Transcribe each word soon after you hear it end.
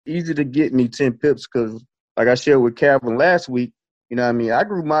easy to get me 10 pips because, like I shared with Calvin last week, you know what I mean? I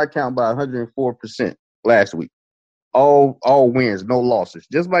grew my account by 104% last week. All wins, no losses,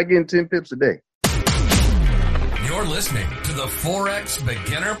 just by getting 10 pips a day. You're listening to the Forex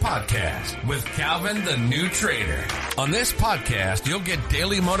Beginner Podcast with Calvin the New Trader. On this podcast, you'll get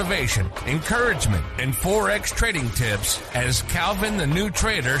daily motivation, encouragement, and Forex trading tips as Calvin the New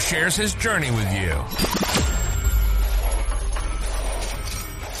Trader shares his journey with you.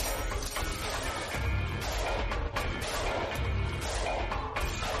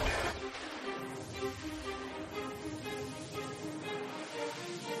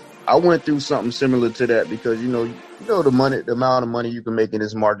 I went through something similar to that because, you know the amount of money you can make in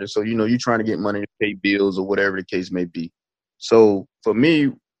this market. So, you're trying to get money to pay bills or whatever the case may be. So for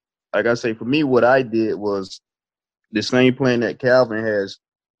me, like I say, what I did was the same plan that Calvin has,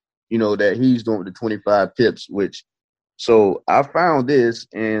 that he's doing with the 25 pips, so I found this.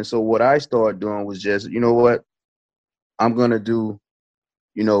 And so what I started doing was just, you know what, I'm going to do,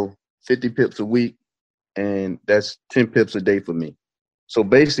 50 pips a week, and that's 10 pips a day for me. So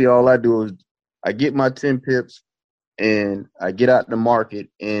basically all I do is I get my 10 pips and I get out the market.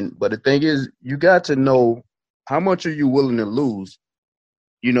 But the thing is, you got to know how much are you willing to lose,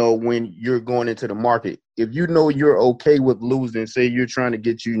 when you're going into the market. If you know you're okay with losing, say you're trying to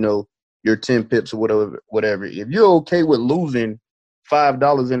get, your 10 pips or whatever. If you're okay with losing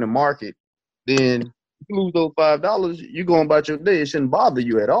 $5 in the market, then if you lose those $5, you're going about your day. It shouldn't bother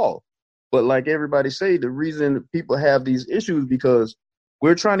you at all. But like everybody say, the reason people have these issues because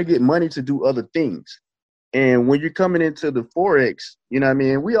we're trying to get money to do other things. And when you're coming into the Forex,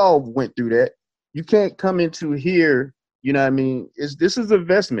 we all went through that. You can't come into here, this is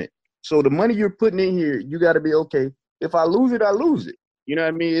investment. So the money you're putting in here, you got to be okay. If I lose it, I lose it.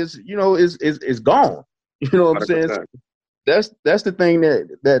 It's gone. You know what I'm saying? That's the thing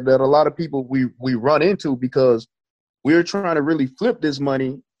that a lot of people we run into because we're trying to really flip this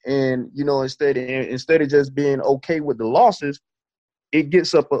money. And, instead of just being okay with the losses, it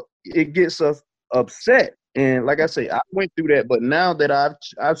gets us upset. And like I say, I went through that, but now that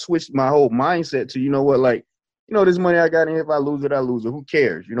I've switched my whole mindset to, this money I got in here, if I lose it, I lose it. Who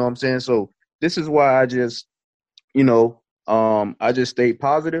cares? You know what I'm saying? So this is why I just, I just stayed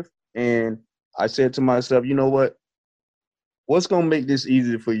positive, and I said to myself, you know what's going to make this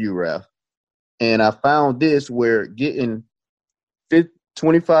easier for you, Ralph? And I found this where getting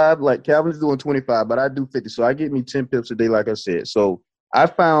 25, like Calvin's doing 25, but I do 50. So I get me 10 pips a day, like I said. So I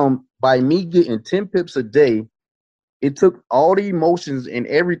found by me getting 10 pips a day, it took all the emotions and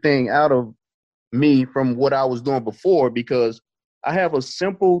everything out of me from what I was doing before because I have a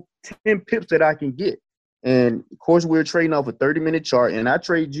simple 10 pips that I can get. And of course, we're trading off a 30-minute chart, and I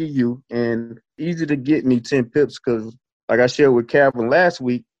trade GU, and easy to get me 10 pips because, like I shared with Calvin last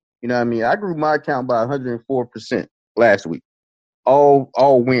week, I grew my account by 104% last week.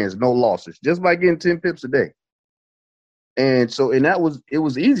 All wins, no losses, just by getting 10 pips a day. And so, it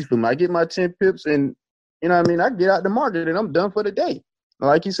was easy for me. I get my 10 pips and, I get out the market and I'm done for the day.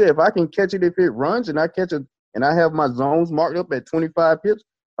 Like you said, if I can catch it, if it runs and I catch it and I have my zones marked up at 25 pips,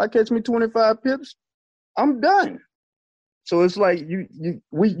 if I catch me 25 pips, I'm done. So it's like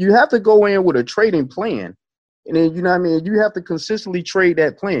you have to go in with a trading plan. And then, you have to consistently trade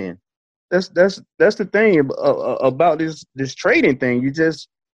that plan. That's the thing about this trading thing. You just,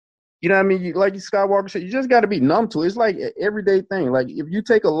 like Skywalker said, you just got to be numb to it. It's like an everyday thing. Like if you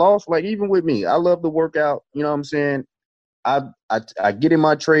take a loss, like even with me, I love to work out. You know what I'm saying? I get in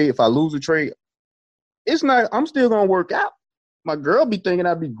my trade. If I lose a trade, I'm still going to work out. My girl be thinking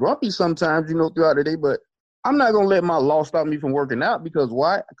I'd be grumpy sometimes, throughout the day, but I'm not going to let my loss stop me from working out because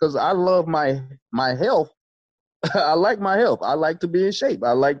why? Because I love my health. I like my health. I like to be in shape.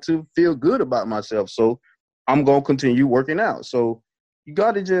 I like to feel good about myself. So I'm going to continue working out. So you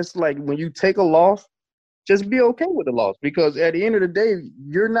got to just, like, when you take a loss, just be okay with the loss because at the end of the day,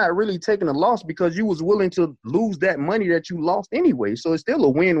 you're not really taking a loss because you was willing to lose that money that you lost anyway. So it's still a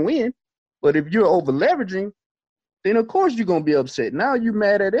win-win. But if you're over leveraging, then of course you're going to be upset. Now you're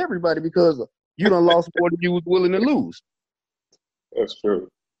mad at everybody because you done lost more than you was willing to lose. That's true.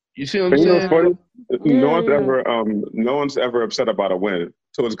 You see what I'm saying? Funny? Yeah, No one's ever upset about a win.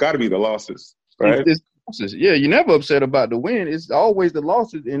 So it's got to be the losses, right? It's losses. Yeah, you're never upset about the win. It's always the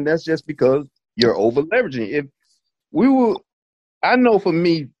losses, and that's just because you're over leveraging. If we were, I know for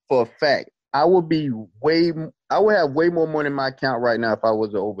me for a fact, I would have way more money in my account right now if I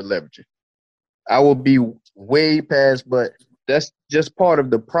was over leveraging. I would be way past, but that's just part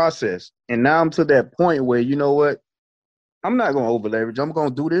of the process. And now I'm to that point where, you know what? I'm not gonna over leverage. I'm gonna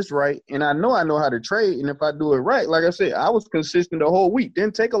do this right, and I know how to trade. And if I do it right, like I said, I was consistent the whole week.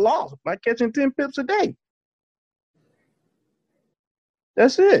 Didn't take a loss by catching 10 pips a day.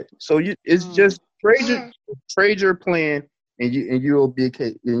 That's it. So it's just trade your plan, and you'll be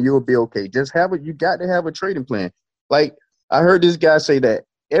okay. And you'll be okay. Just have it. You got to have a trading plan. Like I heard this guy say that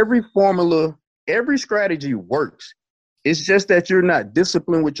every formula, every strategy works. It's just that you're not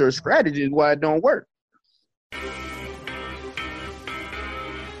disciplined with your strategy is why it don't work.